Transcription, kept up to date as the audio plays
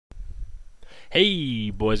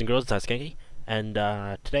Hey, boys and girls, it's Skanky, and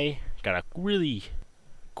today got a really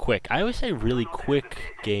quick, I always say really quick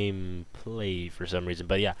gameplay for some reason,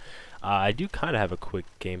 but yeah, I do kind of have a quick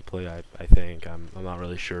gameplay, I think, I'm not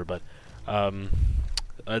really sure, but, I'm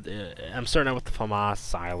starting out with the FAMAS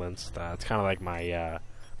Silence. It's kind of like my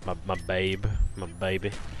baby,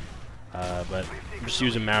 but I'm just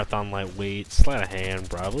using Marathon Lightweight, Sleight of Hand,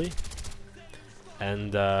 probably,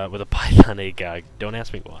 and, with a Python 8 gag, don't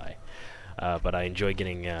ask me why. But I enjoy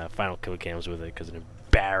getting final kill cams with it because it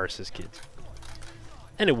embarrasses kids.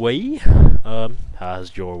 Anyway,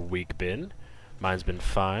 how's your week been? Mine's been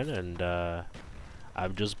fine, and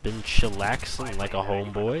I've just been chillaxing like a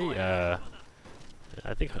homeboy.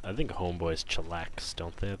 I think homeboys chillax,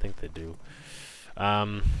 don't they? I think they do.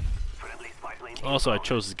 Also, I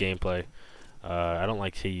chose this gameplay. I don't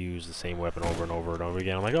like to use the same weapon over and over and over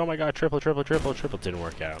again. I'm like, oh my god, triple, triple, triple, triple. Didn't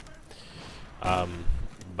work out.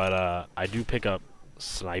 But I do pick up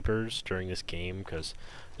snipers during this game because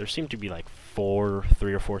there seem to be like 3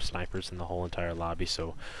 or 4 snipers in the whole entire lobby.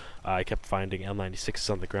 So I kept finding L96s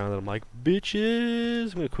on the ground, and I'm like,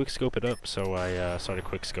 bitches, I'm gonna quick scope it up. So I started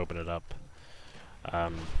quick scoping it up.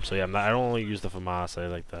 So yeah, I don't only use the FAMAS. I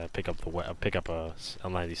like to pick up a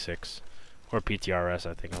L96 or PTRS,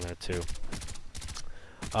 I think, on that too.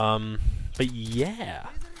 But yeah.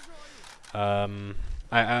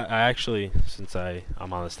 I actually, since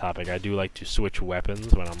I'm on this topic, I do like to switch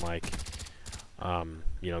weapons when I'm like,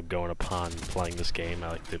 you know, going upon playing this game. I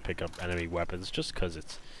like to pick up enemy weapons just because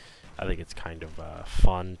I think it's kind of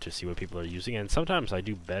fun to see what people are using, and sometimes I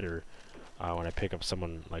do better when I pick up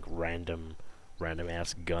someone like random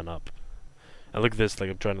ass gun up. And look at this, like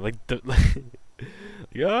I'm trying to like,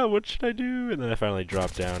 what should I do? And then I finally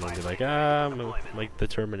drop down and be like, I'm like the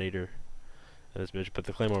Terminator. This bitch, but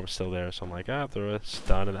the claymore was still there, so I'm like, throw a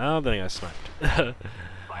stun, and then I got sniped. But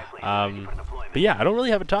yeah, I don't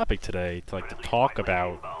really have a topic today to talk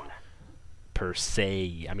about per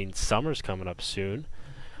se. I mean, summer's coming up soon,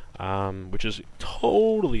 which is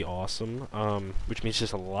totally awesome. Which means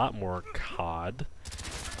just a lot more COD.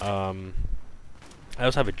 I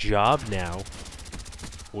also have a job now,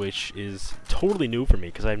 which is totally new for me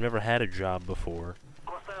because I've never had a job before.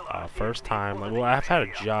 First time, well, I've had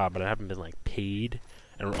a job, but I haven't been like paid.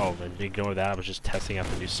 And and ignore that. I was just testing out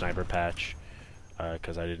the new sniper patch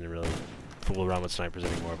because I didn't really fool around with snipers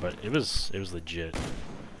anymore. But it was legit.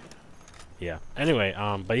 Yeah. Anyway,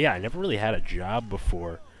 but yeah, I never really had a job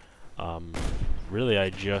before. Really, I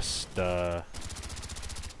just I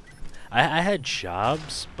had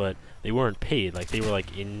jobs, but they weren't paid. Like, they were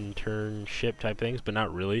like internship type things, but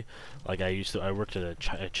not really. Like, I worked at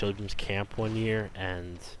a children's camp one year,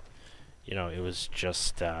 and you know, it was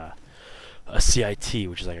just a CIT,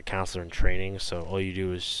 which is like a counselor in training. So all you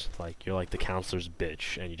do is like, you're like the counselor's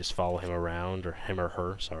bitch, and you just follow him around, or him or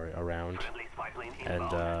her, sorry, around,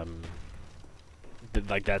 and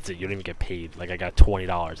like that's it. You don't even get paid. Like, I got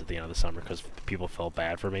 $20 at the end of the summer because people felt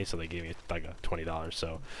bad for me, so they gave me like a $20.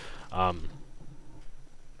 So,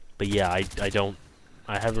 but yeah, I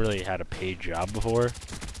haven't really had a paid job before,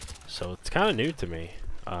 so it's kind of new to me.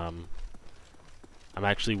 I'm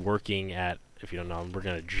actually working at, if you don't know, I'm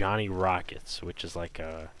working at Johnny Rockets, which is like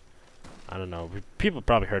a, I don't know, people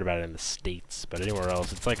probably heard about it in the States, but anywhere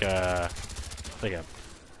else, it's like a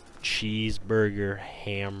cheeseburger,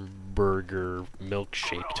 hamburger,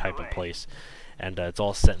 milkshake type of place, and it's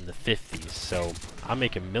all set in the 50s, so I'm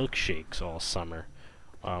making milkshakes all summer,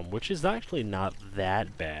 which is actually not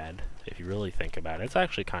that bad, if you really think about it. It's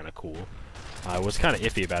actually kind of cool. I was kind of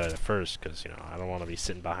iffy about it at first, because, you know, I don't want to be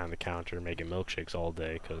sitting behind the counter making milkshakes all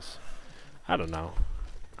day, because, I don't know,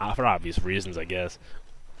 for obvious reasons, I guess.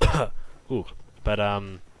 Ooh, but,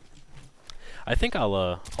 I think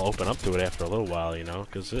I'll open up to it after a little while, you know,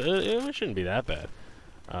 because it shouldn't be that bad.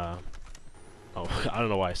 Oh, I don't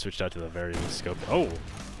know why I switched out to the very scope. Oh,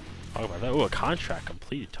 talk about that. Oh, a contract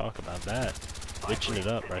completed. Talk about that. Switching it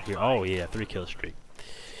up right here. Oh, yeah, 3 kill streak.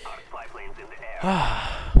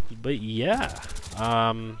 But yeah,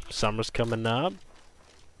 summer's coming up.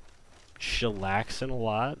 Chillaxing a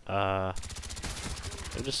lot.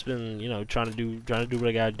 I've just been, you know, trying to do what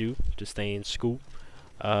I gotta do to stay in school.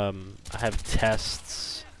 I have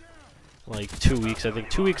tests like 2 weeks. I think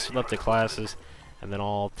 2 weeks left of classes, and then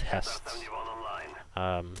all tests.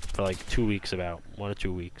 For like 2 weeks, about 1 or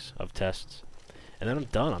 2 weeks of tests. And then I'm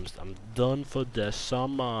done. I'm done for the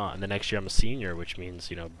summer. And the next year I'm a senior, which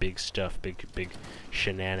means, you know, big stuff, big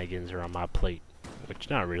shenanigans are on my plate. Which,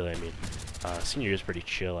 not really, I mean, senior year is pretty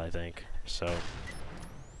chill, I think. So,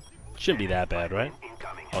 shouldn't be that bad, right?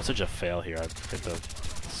 Oh, such a fail here. I hit the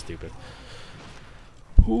stupid.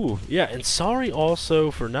 Ooh, yeah, and sorry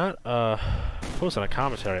also for not posting a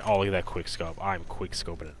commentary. Oh, look at that quick scope. I'm quick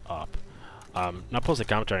scoping it up. Not posting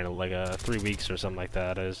commentary in like 3 weeks or something like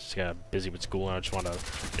that. I just got busy with school and I just want to,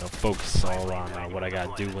 focus all on what I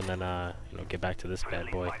got to do and then, get back to this bad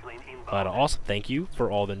boy. But also, thank you for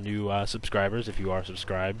all the new subscribers, if you are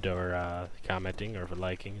subscribed or commenting or for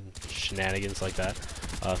liking and shenanigans like that.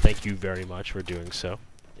 Thank you very much for doing so.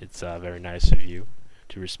 It's very nice of you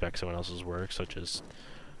to respect someone else's work, such as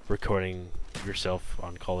recording yourself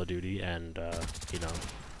on Call of Duty and,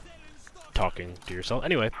 talking to yourself.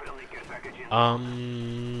 Anyway,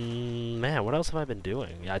 man, what else have I been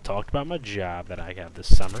doing? Yeah, I talked about my job that I have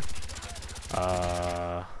this summer.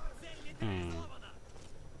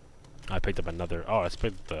 I picked up another. Oh, I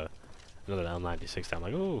picked up another L96. I'm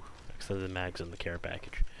like, ooh, extended mags in the care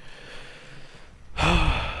package.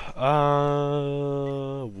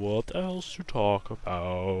 What else to talk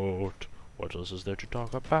about? What else is there to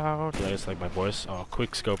talk about? Did I just like my voice? Oh,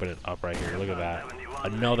 quick scoping it up right here. Look at that.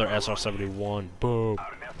 Another SR-71. Boom.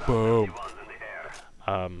 Boom.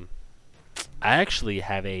 I actually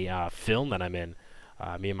have a film that I'm in.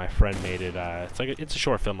 Me and my friend made it. It's a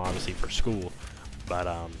short film, obviously, for school.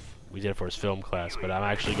 But we did it for his film class. But I'm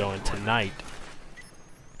actually going tonight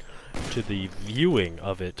to the viewing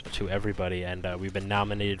of it to everybody. And we've been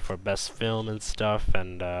nominated for best film and stuff.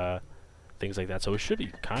 And things like that, so it should be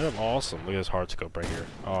kind of awesome. Look at this hard scope right here.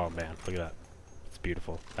 Oh man, look at that. It's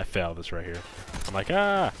beautiful. I failed this right here. I'm like,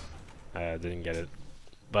 I didn't get it.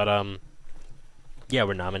 But yeah,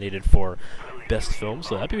 we're nominated for best film,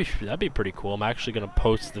 so that'd be pretty cool. I'm actually gonna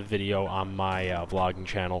post the video on my vlogging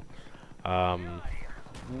channel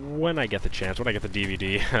when I get the chance, when I get the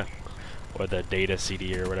DVD or the data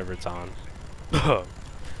CD or whatever it's on,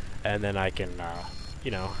 and then I can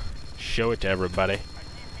show it to everybody.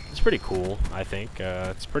 It's pretty cool, I think.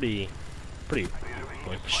 It's pretty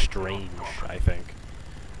like strange, I think.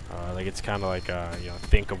 Like it's kind of like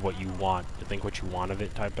think of what you want, think what you want of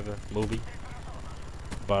it type of a movie.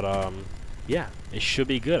 But yeah, it should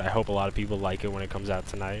be good. I hope a lot of people like it when it comes out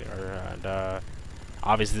tonight. And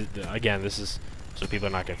obviously, again, this is so people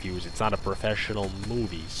are not confused. It's not a professional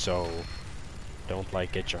movie, so don't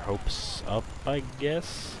get your hopes up, I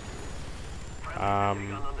guess.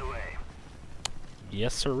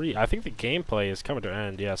 Yes, sirree. I think the gameplay is coming to an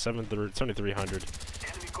end. Yeah, 7,300.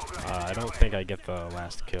 I don't think I get the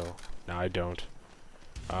last kill. No, I don't.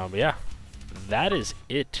 But yeah, that is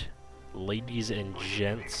it, ladies and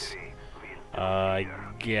gents. I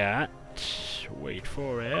got... Wait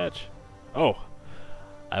for it. Oh,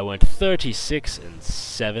 I went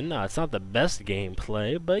 36-7. It's not the best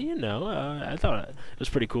gameplay, but I thought it was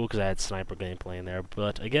pretty cool because I had sniper gameplay in there.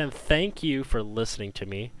 But again, thank you for listening to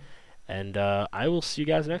me. And I will see you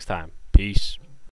guys next time. Peace.